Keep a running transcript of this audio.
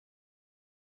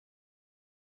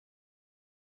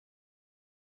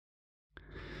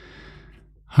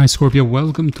Hi Scorpio,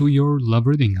 welcome to your love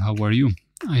reading. How are you?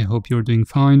 I hope you're doing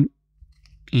fine.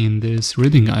 In this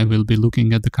reading, I will be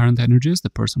looking at the current energies, the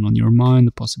person on your mind,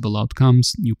 the possible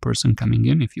outcomes, new person coming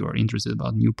in if you are interested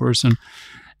about new person,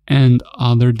 and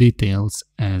other details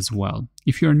as well.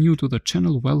 If you are new to the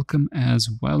channel, welcome as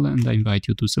well, and I invite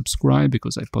you to subscribe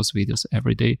because I post videos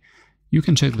every day. You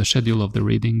can check the schedule of the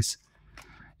readings.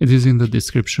 It is in the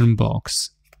description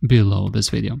box below this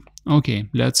video. Okay,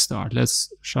 let's start.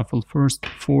 Let's shuffle first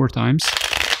 4 times.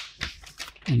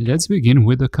 And let's begin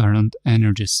with the current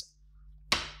energies.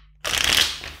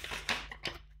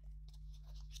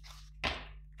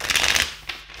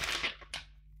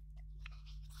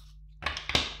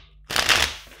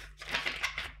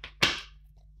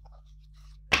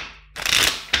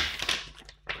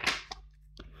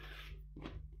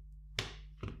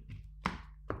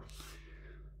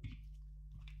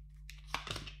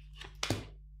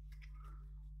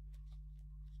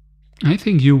 I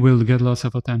think you will get lots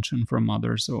of attention from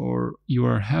others, or you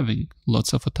are having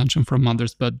lots of attention from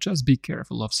others, but just be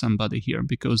careful of somebody here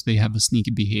because they have a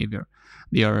sneaky behavior.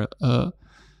 They are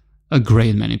a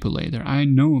great manipulator. I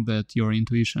know that your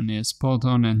intuition is spot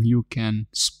on and you can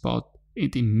spot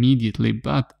it immediately,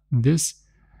 but this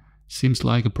seems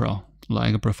like a pro,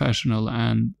 like a professional,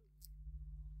 and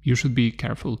you should be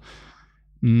careful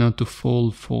not to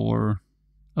fall for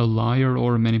a liar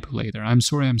or a manipulator. I'm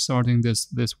sorry I'm starting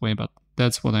this way, but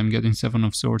that's what I'm getting. 7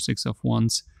 of Swords, 6 of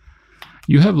Wands.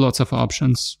 You have lots of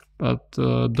options, but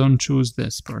don't choose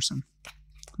this person,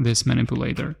 this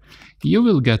manipulator. You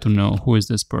will get to know who is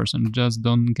this person. Just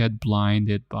don't get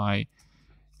blinded by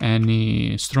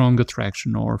any strong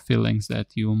attraction or feelings that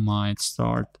you might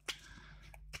start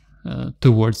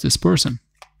towards this person.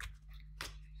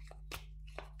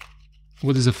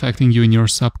 What is affecting you in your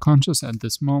subconscious at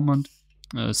this moment?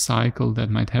 A cycle that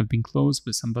might have been closed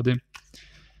with somebody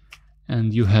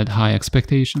and you had high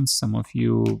expectations. Some of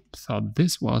you thought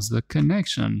this was the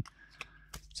connection.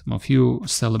 Some of you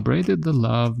celebrated the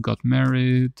love, got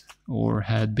married, or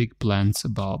had big plans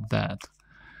about that.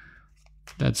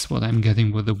 That's what I'm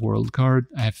getting with the World card.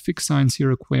 I have fixed signs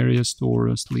here: Aquarius,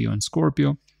 Taurus, Leo, and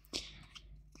Scorpio.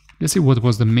 Let's see what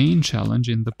was the main challenge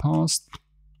in the past.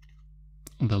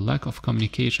 The lack of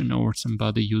communication or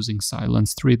somebody using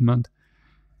silence treatment.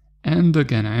 And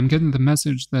again, I'm getting the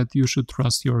message that you should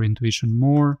trust your intuition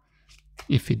more.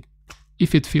 If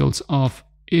it feels off,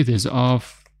 it is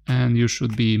off, and you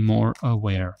should be more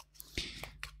aware.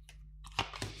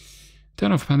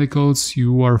 10 of Pentacles,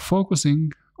 you are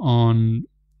focusing on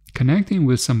connecting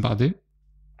with somebody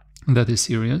that is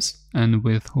serious and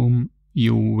with whom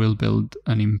you will build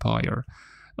an empire,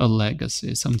 a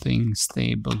legacy, something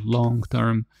stable,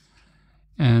 long-term.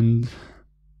 And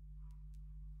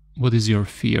what is your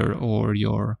fear or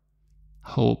your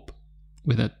hope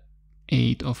with that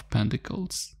 8 of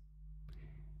Pentacles?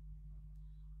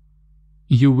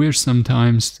 You wish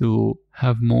sometimes to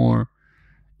have more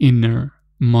inner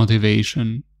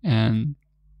motivation and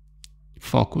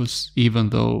focus, even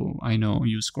though I know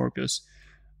you Scorpios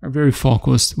are very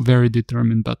focused, very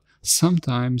determined, but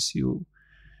sometimes you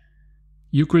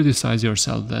criticize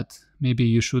yourself that maybe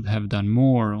you should have done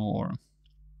more or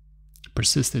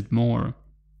persisted more.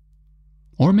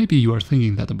 Or maybe you are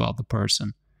thinking that about the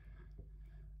person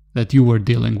that you were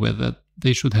dealing with, that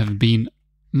they should have been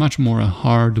much more a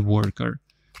hard worker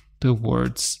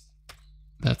towards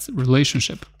that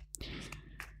relationship.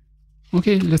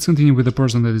 Okay, let's continue with the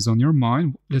person that is on your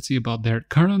mind. Let's see about their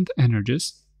current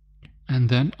energies, and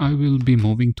then I will be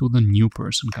moving to the new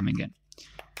person coming in.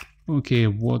 Okay,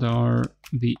 what are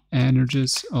the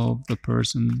energies of the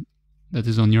person that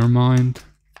is on your mind?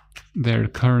 Their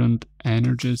current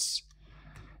energies.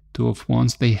 2 of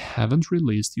Wands, they haven't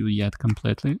released you yet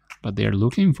completely, but they're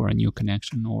looking for a new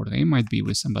connection, or they might be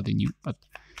with somebody new, but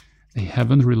they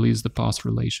haven't released the past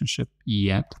relationship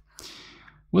yet.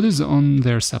 What is on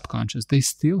their subconscious? They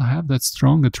still have that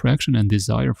strong attraction and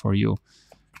desire for you.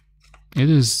 It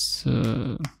is,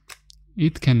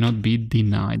 it cannot be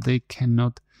denied. They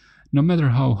cannot, no matter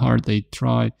how hard they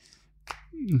try,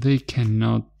 they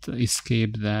cannot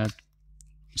escape that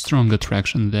strong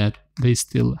attraction that they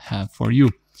still have for you.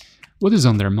 What is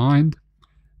on their mind?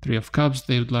 3 of Cups,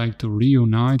 they would like to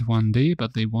reunite one day,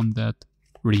 but they want that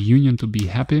reunion to be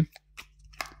happy.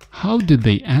 How did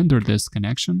they enter this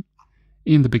connection?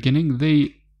 In the beginning,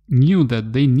 they knew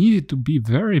that they needed to be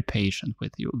very patient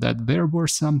with you, that there were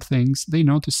some things, they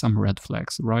noticed some red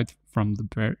flags right from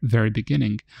the very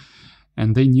beginning.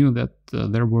 And they knew that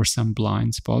there were some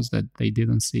blind spots that they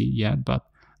didn't see yet, but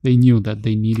they knew that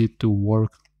they needed to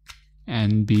work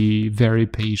and be very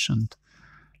patient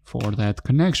for that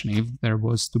connection, if there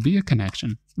was to be a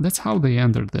connection. That's how they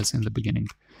entered this in the beginning.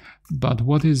 But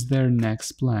what is their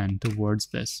next plan towards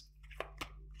this?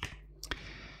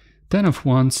 Ten of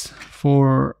Wands,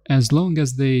 for as long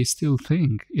as they still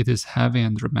think it is heavy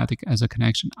and dramatic as a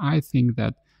connection, I think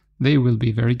that they will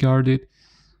be very guarded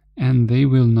and they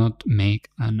will not make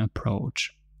an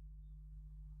approach.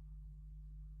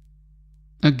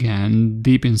 Again,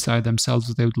 deep inside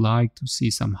themselves, they would like to see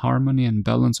some harmony and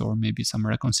balance, or maybe some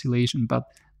reconciliation, but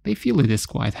they feel it is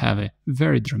quite heavy,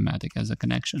 very dramatic as a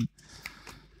connection.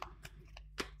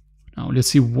 Now, let's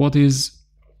see what is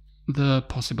the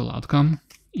possible outcome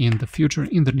in the future,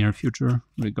 in the near future,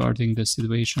 regarding the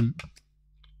situation.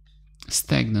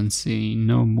 Stagnancy,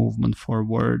 no movement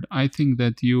forward. I think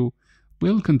that you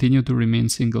will continue to remain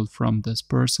single from this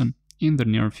person in the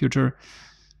near future.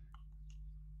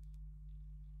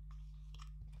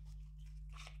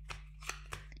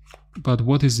 But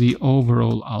what is the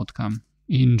overall outcome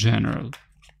in general?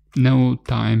 No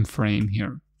time frame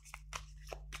here.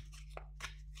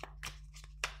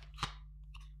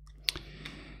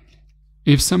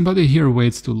 If somebody here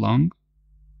waits too long,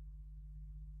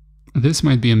 this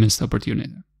might be a missed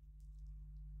opportunity.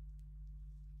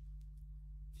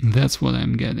 That's what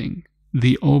I'm getting.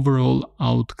 The overall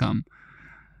outcome.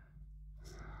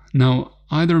 Now,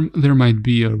 either there might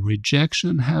be a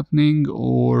rejection happening,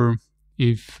 or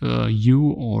if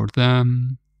you or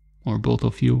them, or both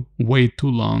of you, wait too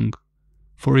long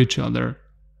for each other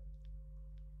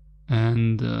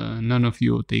and none of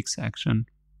you takes action,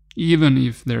 even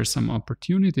if there's some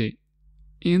opportunity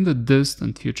in the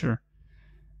distant future,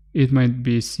 it might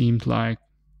be seemed like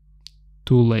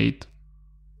too late.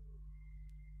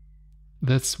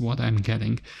 That's what I'm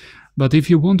getting. But if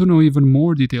you want to know even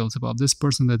more details about this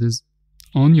person that is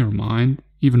on your mind,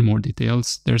 even more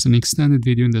details, there's an extended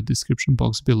video in the description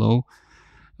box below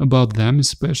about them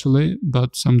especially,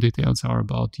 but some details are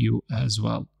about you as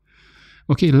well.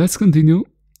 Okay, let's continue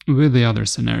with the other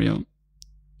scenario.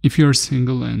 If you're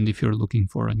single and if you're looking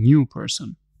for a new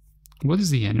person, what is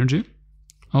the energy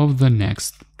of the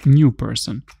next new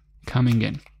person coming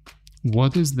in?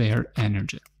 What is their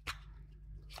energy?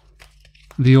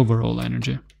 The overall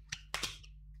energy.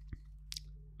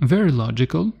 Very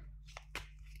logical.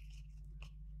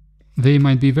 They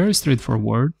might be very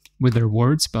straightforward with their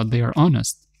words, but they are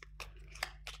honest.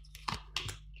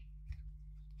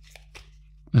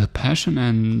 The passion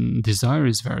and desire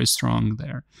is very strong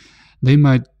there. They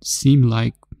might seem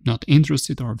like not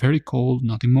interested or very cold,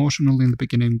 not emotional in the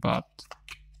beginning, but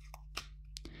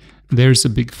there's a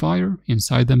big fire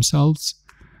inside themselves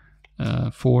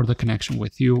for the connection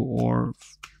with you, or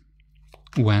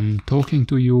when talking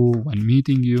to you, when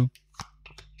meeting you.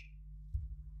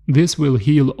 This will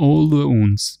heal all the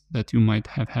wounds that you might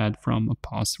have had from a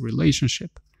past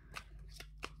relationship.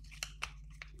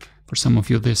 For some of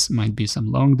you, this might be some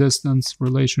long-distance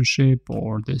relationship,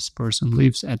 or this person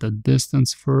lives at a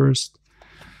distance first.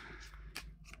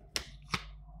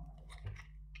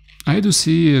 I do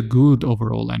see a good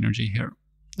overall energy here.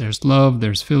 There's love,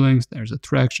 there's feelings, there's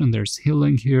attraction, there's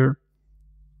healing here.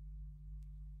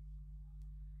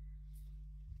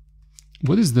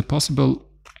 What is the possible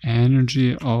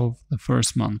energy of the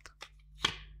first month?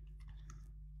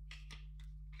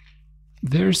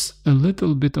 There's a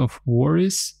little bit of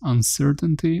worries,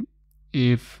 uncertainty.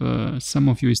 If some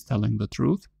of you is telling the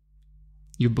truth,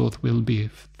 you both will be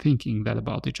thinking that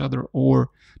about each other, or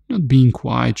not being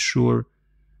quite sure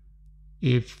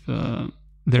if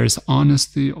there's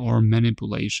honesty or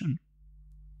manipulation,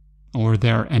 or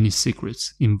there are any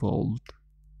secrets involved.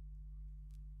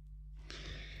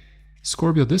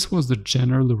 Scorpio, this was the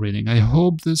general reading. I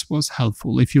hope this was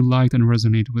helpful. If you liked and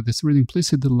resonated with this reading, please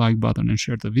hit the like button and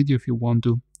share the video if you want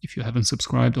to. If you haven't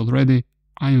subscribed already,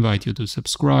 I invite you to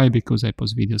subscribe, because I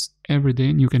post videos every day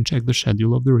and you can check the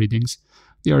schedule of the readings.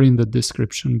 They are in the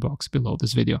description box below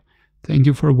this video. Thank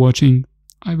you for watching.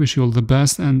 I wish you all the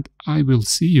best and I will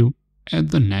see you at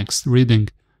the next reading.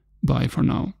 Bye for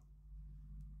now.